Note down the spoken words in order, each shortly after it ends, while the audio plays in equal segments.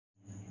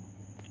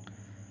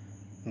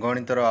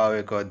गणितर आउ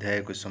एक अध्याय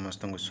को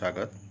समस्त को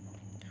स्वागत।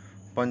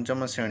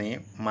 पंचम श्रेणी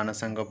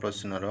मनासांक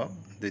प्रश्नर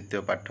द्वितीय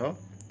पाठ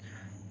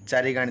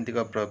चारि गाणितिक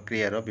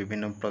प्रक्रियार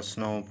विभिन्न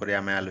प्रश्न उपर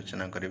आम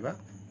आलोचना करवा।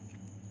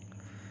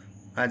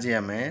 आज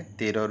आम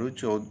 13 रु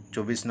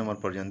 24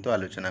 नंबर पर्यंत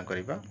आलोचना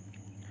करवा।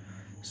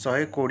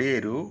 120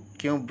 रु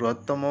क्यों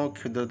बृहत्तम और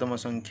क्षुद्रतम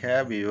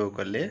संख्या वियोग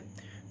कले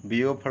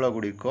वियोगफल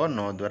गुड़िक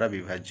 9 द्वारा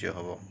विभाज्य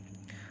हम।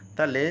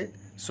 ताले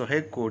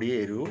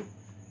 120 रु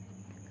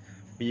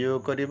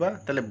वियोग करवा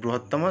ताले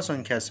बृहत्तम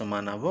संख्या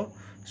समान हम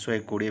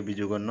 120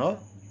 वियोग 9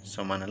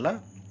 समान है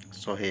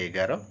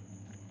 111।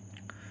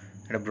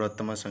 एटा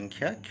बृहत्तम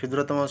संख्या।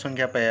 क्षुद्रतम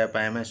संख्या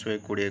पाइबा आम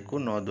 120 को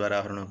 9 द्वारा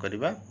हरण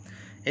करवा।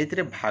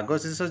 एथिरे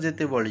भागशेष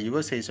जेते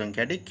बळिजिवो सेही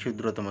संख्याटी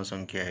क्षुद्रतम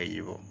संख्या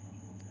हो।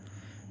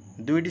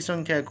 दुईटी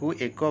संख्या को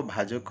एक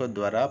भाजक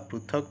द्वारा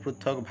पृथक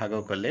पृथक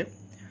भाग कले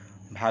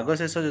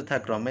भागशेष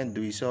यथाक्रमे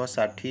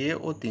 260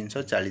 और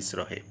 340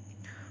 रहे।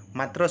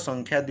 मात्र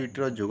संख्या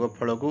दुईटर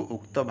जोगफल को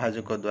उक्त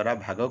भाजक द्वारा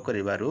भाग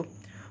करिबारु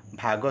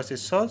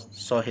भागशेष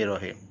 100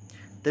 रहे।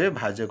 तेबे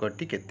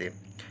भाजकटी केते?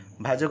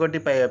 भाजकटी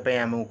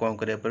पाइबा आमको कौन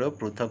करिया पड़ो?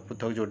 पृथक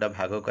पृथक जोटा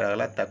भाग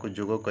करागला ताकू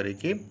जोग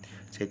करिकी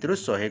सेतिरु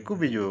 100 को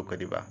वियोग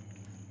करिबा।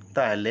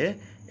 ताहले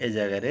ए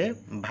जगारे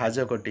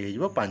भाजकटी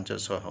हेजिबो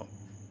 500।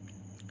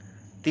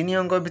 3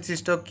 अंक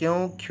विशिष्ट क्यों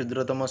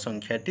क्षुद्रतम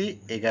संख्याटी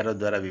 11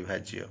 द्वारा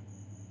विभाज्य?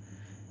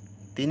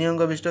 3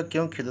 अंक विशिष्ट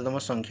क्यों क्षुद्रतम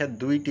संख्या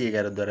 2टी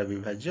 11 द्वारा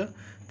विभाज्य?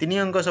 3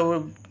 अंक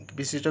सब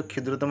विशिष्ट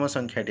क्षुद्रतम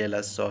संख्याटी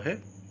है 100।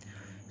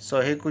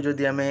 100 को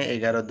जदि आम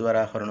 11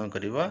 द्वारा हरण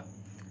करवा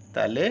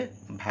ताले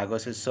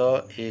भागशेष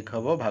 1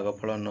 हम,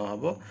 भागफल 9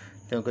 हम।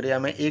 तेणुक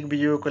आम 1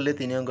 वियोग कले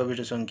 3 अंक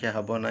विशिष्ट संख्या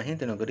हम ना।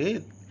 तेणुक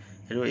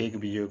 1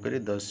 वियोग कर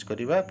 10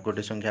 करवा।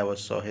 गोटे संख्या हम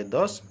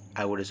 110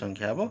 आ गोटे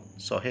संख्या हम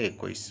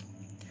 121।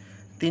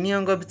 3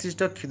 अंक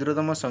विशिष्ट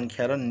क्षुद्रतम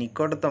संख्यार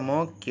निकटतम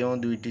क्यों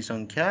दुईटी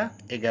संख्या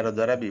 11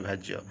 द्वारा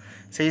विभाज्य?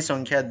 से ही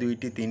संख्या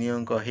दुईटी 3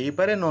 अंक हो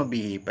पारे न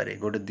भी हो पारे,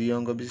 गोटे 2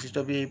 अंक विशिष्ट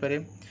भी हो पारे।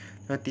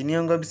 3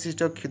 अंक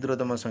विशिष्ट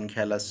क्षुद्रतम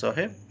संख्या है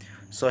 100।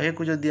 100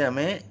 को जदि आम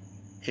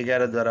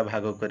 11 द्वारा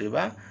भाग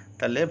करवा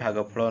ताले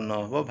भागफल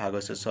 9 हम,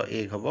 भागशेष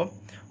 1 हम।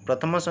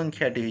 प्रथम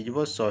संख्याटी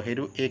हो 100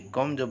 रु 1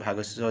 कम जो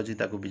भागशेष अच्छी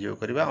ताकू वियोग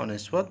करवा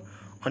 49।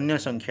 अन्य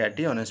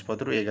संख्याटी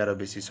 49 रु 11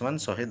 बेसी समान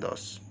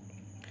 110।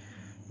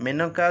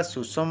 मेनका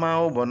सुषमा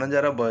और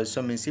बनजार बयस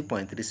मिसी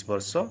 35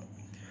 वर्ष।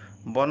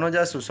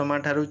 बनजा सुषमा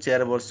ठारू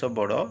 4 वर्ष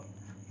बड़,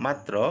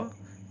 मात्र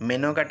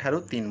मेनका ठारू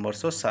 3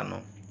 वर्ष सान।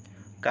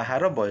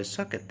 कहार बयस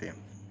केते?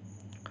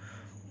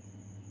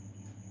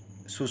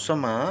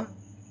 सुषमा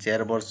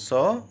 4 वर्ष,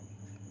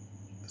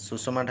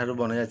 सुषमा ठारू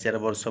बनजा 4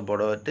 वर्ष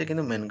बड़ अटे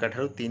किंतु मेनका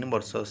ठारू 3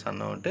 वर्ष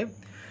सान अटे।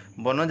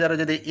 बनजार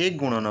जदि 1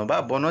 गुण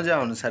नबा बनजा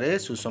अनुसार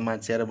सुषमा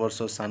 4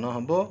 वर्ष सान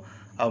हम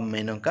आ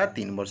मेनका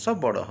 3 वर्ष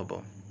बड़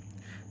हम।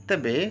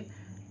 तेबे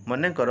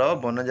मनकर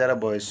बनजार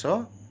बयस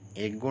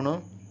 1 गुण,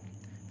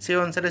 से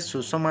अनुसार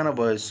सुषमार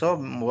बयस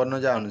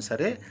बनजा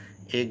अनुसार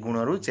 1 गुण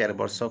रु 4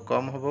 वर्ष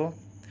कम हम।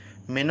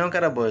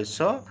 मेनकार बयस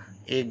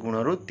 1 गुण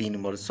रु 3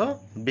 वर्ष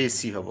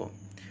बेसी हम।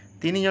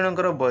 3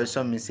 जनकर बयस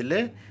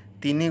मिसिले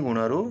 3 गुण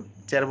रु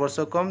 4 वर्ष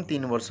कम,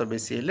 3 वर्ष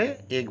बेसी हेले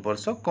 1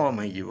 वर्ष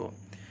कम हो।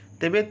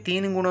 तेबे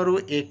 3 गुण रु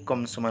 1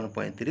 कम समान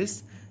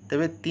 35।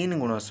 तेबे 3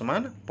 गुण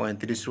समान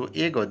 35 रु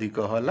 1 अधिक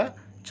होला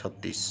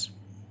 36।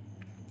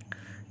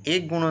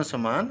 1 गुण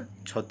समान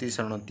 36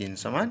 रण 3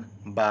 समान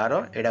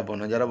 12। एटा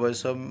बनजार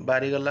बयस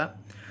बाहरी गला।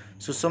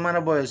 सुषमार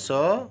बयस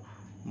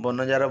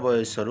बनजार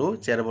बयस रु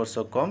 4 वर्ष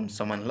कम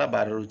समान है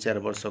 12 रु 4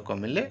 वर्ष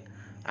कमिले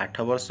 8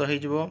 वर्ष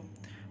हो।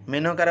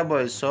 मेनकार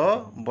बयस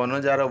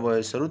बनजार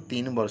बयस रु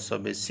 3 वर्ष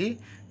बेसी,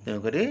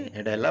 तेणुक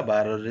एटा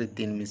 12 रे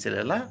 3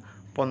 मिसेल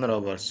 15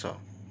 वर्ष।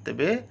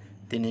 तेबे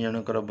 3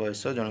 जनकर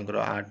बयस जनकर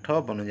 8,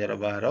 बनजार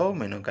 12 और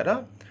मेनकार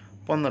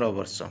 15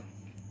 वर्ष।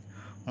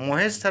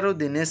 महेश ठारू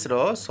दिनेश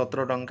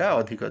 17 टंका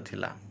अधिक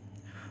थिला।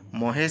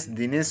 महेश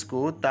दिनेश को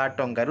ता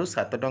टंकारु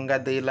 7 टंका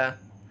देला।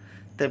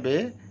 तेबे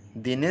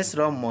दिनेश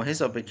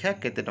महेश अपेक्षा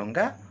केते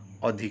टंका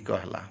अधिक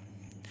हला?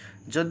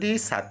 जदि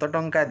 7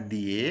 टंका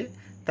दिए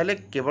ताले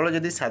केवल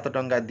जदि 7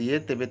 टंका दिए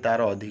तेबे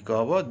तार अधिक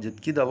हम,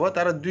 जितकी दब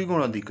तार 2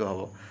 गुण अधिक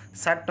हम।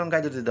 7 टंका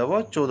जदि दब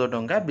 14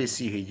 टंका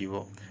बेसी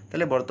हो।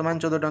 ताले वर्तमान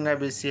 14 टंका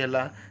बेसी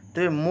हला।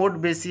 तेबे मोट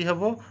बेसी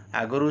हम,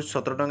 आगरु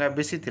 17 टंका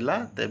बेसी थिला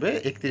तेबे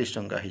 31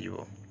 टंका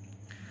हो।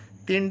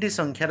 3टी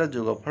संख्यार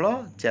जोगफल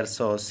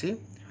 480।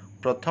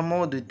 प्रथम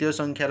और द्वितीय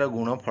संख्यार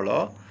गुणफल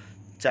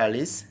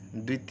 40।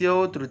 द्वितीय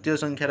और तृतीय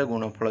संख्यार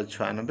गुणफल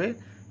 96।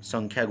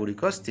 संख्या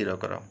गुड़िक स्थिर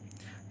कर।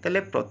 ताले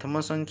प्रथम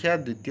संख्या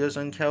द्वितीय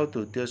संख्या और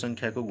तृतीय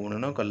संख्या को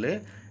गुणन कले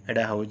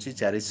एटा होची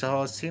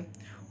 480।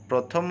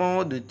 प्रथम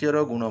और द्वितीय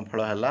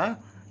गुणफल है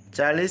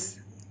 40।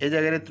 ए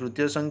जगह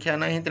तृतीय संख्या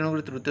ना, तेणुक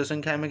तृतीय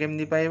संख्या आम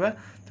केमती पाइबा?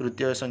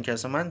 तृतीय संख्या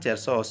समान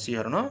 480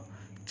 हरण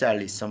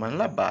 40 समान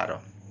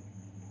 12।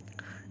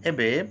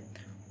 एबे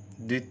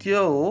द्वितीय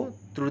और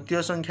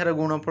तृतीय संख्यार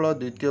गुणफल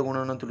द्वितीय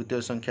गुणन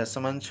तृतीय संख्या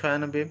समान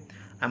 96।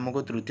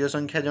 आमको तृतीय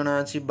संख्या जना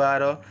अच्छी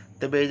 12।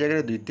 तेबे ये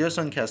जगह द्वितीय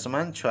संख्या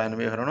समान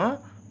 96 हरण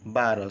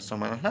 12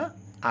 समान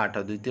 8।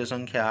 द्वितीय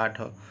संख्या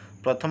 8।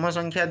 प्रथम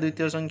संख्या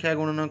द्वितीय संख्या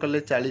गुणन कले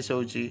 40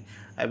 होची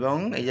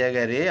एवं ए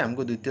जगह रे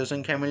हमको द्वितीय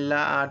संख्या मिलला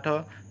 8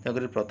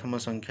 तेकर प्रथम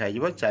संख्या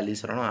आइबो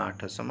 40 रण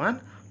 8 समान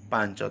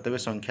 5 तबे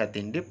संख्या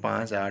 3 टी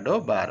 5 8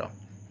 12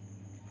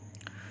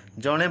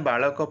 जणे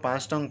बालक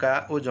 5 टंका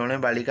और जणे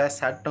बालिका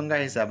 60 टंका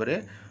हिसाब रे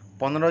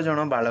 15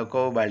 जण बालक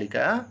और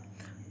बालिका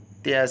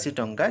 83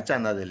 टंका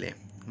चांदा देले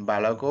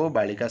बालक और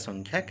बालिका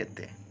संख्या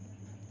केते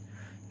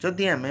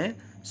जदि आमे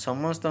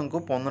समस्त को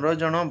 15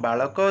 जण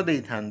बालक दे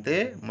थांते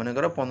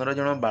मनकर 15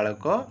 जण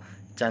बालक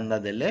चांदा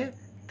देले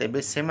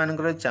तेबे से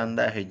मानकर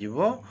चांदा हे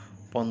जिवो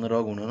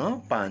 15 गुणन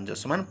 5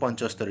 समान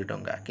 75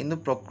 टंका किंतु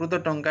प्रकृत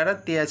टंकार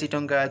 83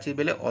 टंका अछि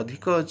बेले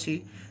अधिक अछि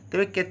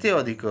तेबे केते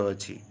अधिक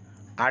अछि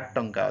 8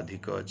 टंका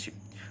अधिक अछि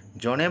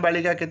जणे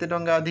बालिका केते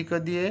टंका अधिक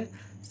दिए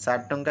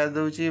 60 टंका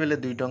दउची बेले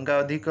 2 टंका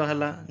अधिक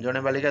हला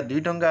जणे बालिका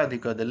 2 टंका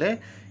अधिक देले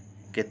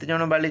केते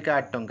जण बालिका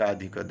 8 टंका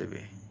अधिक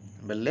देबे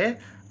बेले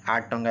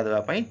 8 टंका देवा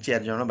पई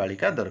 4 जण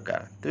बालिका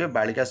दरकार तेबे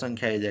बालिका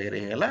संख्या ए जगह रे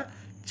हेला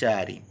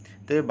 4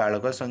 तेबे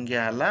बालक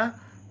संख्या हला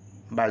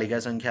बालिका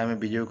संख्या में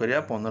विजय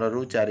करिया 15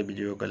 रु 4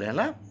 विजय कले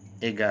हला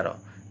 11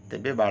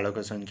 तेबे बालक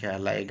संख्या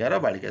हला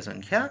 11 बालिका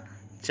संख्या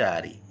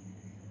 4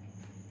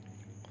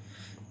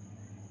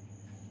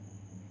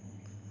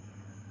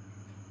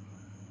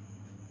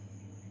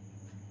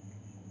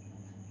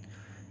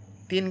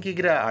 3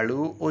 किग्रा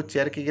आलू और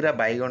 4 किग्रा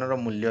बैगण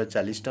मूल्य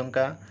 40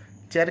 टंका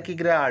 4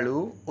 किग्रा आलू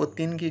और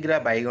 3 किग्रा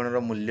बैगण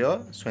मूल्य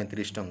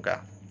 37 टंका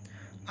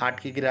 8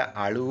 किग्रा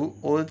आलू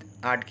और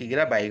 8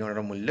 किग्रा बैगण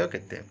मूल्य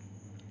केते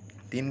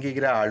 3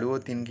 किग्रा आलू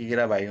और 3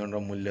 किग्रा बैगण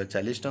मूल्य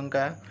 40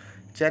 टंका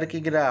 4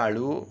 किग्रा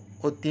आलू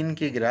और 3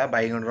 किग्रा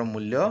बैगण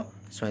मूल्य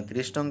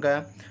 37 टंका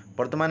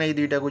वर्तमान ये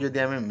दुईटा को जदि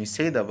आमे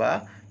मिसई दबा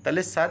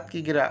ताले 7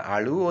 किग्रा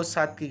आलू और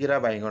 7 किग्रा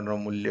बैगण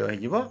मूल्य हो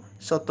जिवो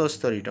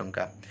 77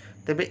 टंका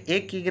तेबे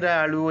 1 किग्रा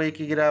आलू और 1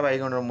 किग्रा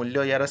बैगण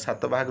मूल्य यार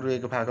 7 भाग रु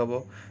 1 भाग हबो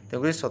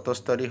तेबे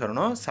 77 हरण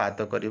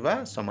 7 करबा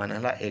समान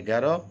हला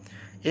 11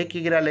 1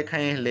 किग्रा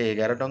लेखाए हेले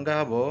 11 टंका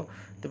हबो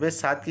तेबे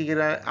 7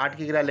 किग्रा 8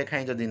 किग्रा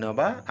लेखाए जदि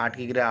नबा 8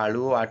 किग्रा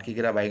आलू और 8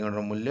 किग्रा बैगण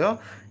मूल्य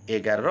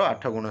 11 रो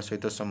 8 गुण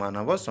सहित समान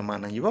हबो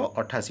समान हिबो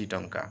 88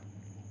 टंका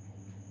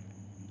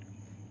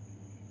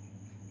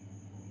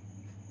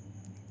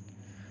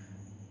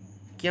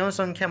क्यों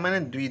संख्या माने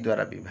 2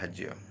 द्वारा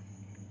विभाज्य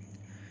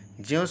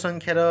जो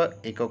संख्यार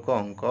एकक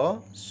अंक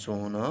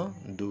 0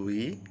 2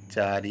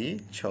 4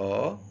 6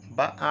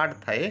 बा 8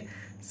 थाए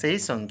सही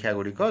संख्या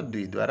गुड़िक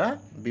 2 द्वारा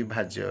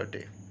विभाज्य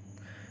अटे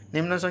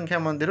निम्न संख्या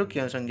मध्य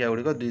क्यों संख्या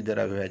गुड़िक 2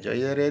 द्वारा विभाज्य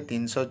ये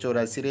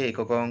 384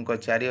 एकक अंक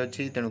 4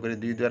 अच्छी तेणुक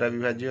 2 द्वारा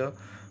विभाज्य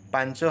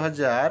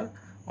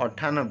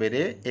 5098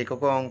 रे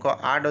एकक अंक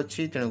 8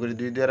 अच्छी तेणुक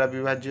 2 द्वारा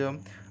विभाज्य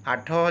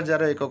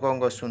 8000 एकक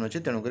अंक 0 अच्छी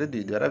तेणुक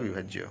 2 द्वारा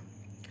विभाज्य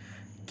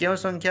क्यों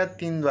संख्या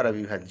 3 द्वारा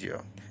विभाज्य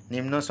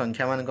निम्न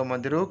संख्या मान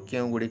मध्य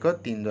क्यों गुड़िक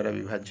 3 द्वारा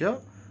विभाज्य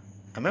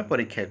आम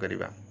परीक्षा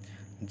करवा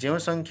जो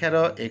संख्यार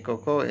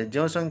एकक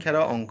जो संख्यार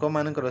अंक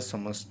मानकर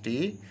समष्टि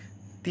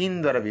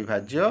 3 द्वारा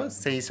विभाज्य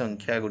से ही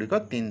संख्या गुड़िक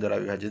 3 द्वारा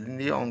विभाज्य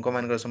जमी अंक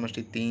मानकर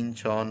समष्टि 3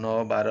 6 9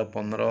 12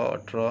 15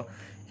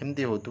 18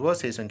 एमती हो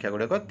से संख्या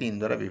गुड़िक 3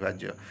 द्वारा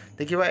विभाज्य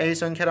देखा यही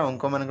संख्यार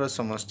अंक मानकर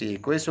समष्टि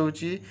 21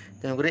 होची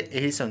तेणुक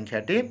यही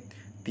संख्याटी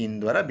 3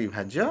 द्वारा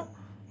विभाज्य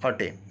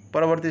अटे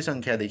परवर्ती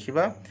संख्या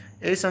देखिबा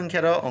ए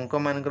संख्यार अंक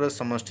मानकर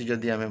समष्टि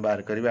जदि आमे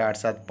बाहर करिबा 8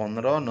 7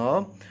 15 9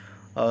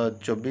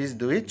 24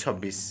 2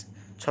 26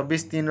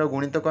 26 3 रो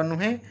गुणितक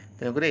नुहे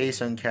तेणुक ए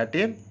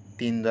संख्याटी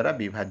 3 द्वारा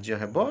विभाज्य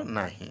हेबो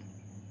नाही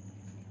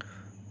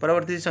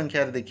परवर्ती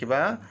संख्या देखिबा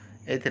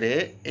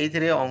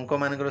एथिरे अंक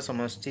मानकर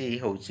समष्टि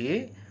होची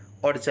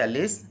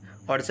 48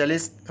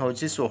 48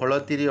 होची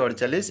 16 3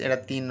 48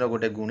 एटा 3 रो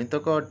गोटे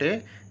गुणितक अटे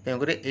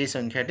तेणुक ए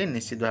संख्याटी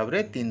निश्चित भाव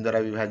में 3 द्वारा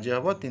विभाज्य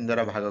हेबो 3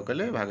 द्वारा भाग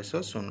कले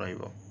भागशः 0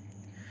 रहिबो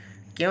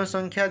क्यों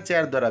संख्या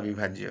 4 द्वारा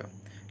विभाज्य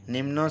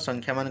निम्न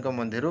संख्या मान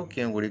मध्य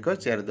क्यों गुड़िक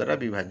 4 द्वारा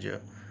विभाज्य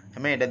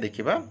आम एटा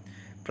देखा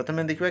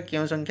प्रथम देखा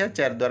क्यों संख्या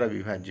 4 द्वारा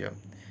विभाज्य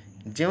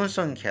जो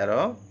संख्यार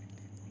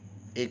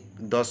एक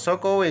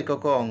दशक और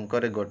एकक अंक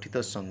गठित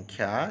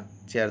संख्या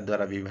 4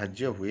 द्वारा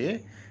विभाज्य हुए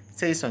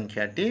से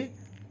संख्याटी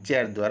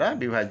 4 द्वारा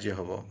विभाज्य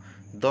होबो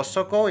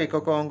दशक और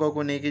एकक अंक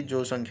को लेकिन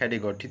जो संख्याटी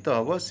गठित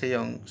हम से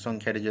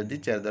संख्याटी जदि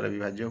 4 द्वारा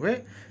विभाज्य हुए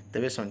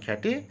तेबे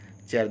संख्याटी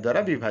 4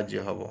 द्वारा विभाज्य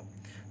हम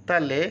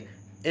ताले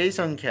यही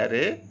संख्यार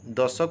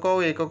दशक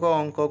और एकक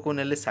अंक को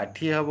नेले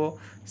 60 हम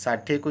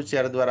 60 को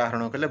 4 द्वारा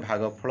हरण कले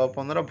भागफल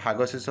 15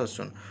 भागशेष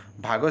 0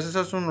 भागशेष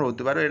 0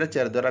 रोबार यहाँ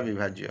 4 द्वारा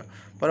विभाज्य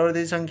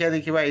परवर्ती संख्या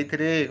देखा ये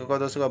एकक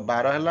दशक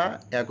 12 है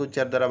या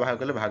 4 द्वारा भाग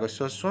कले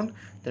भागशेष 0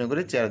 तेणुक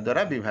 4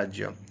 द्वारा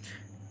विभाज्य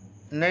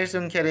नेक्स्ट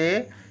संख्यार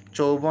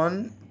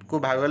 54 को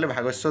भाग कले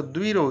भागशेष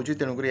 2 रोचे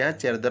तेणुक यह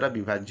 4 द्वारा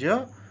विभाज्य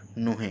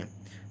नुहे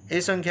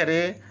ये संख्यार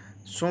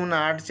 0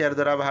 8 4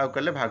 द्वारा भाग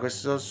कले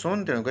भागशेष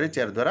 0 तेणुक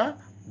 4 द्वारा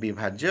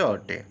विभाज्य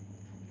अटे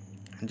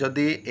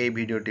जदि ये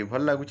वीडियोटी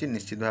भल लगुच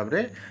निश्चित भाव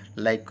में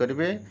लाइक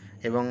करेंगे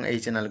एवं यही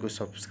चैनल को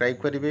सब्सक्राइब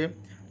करेंगे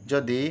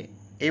जदि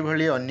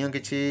ये अन्य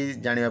किसी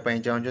जानापी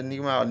चाहते कि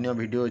अन्य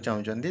वीडियो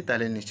चाहते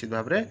ताले निश्चित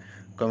भाव में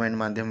कमेंट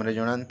माध्यम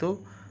जनातु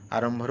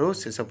आरंभरू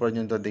शेष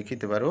पर्यंत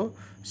देखिथिबारु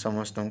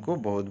समस्तंकु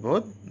बहुत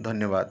बहुत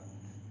धन्यवाद।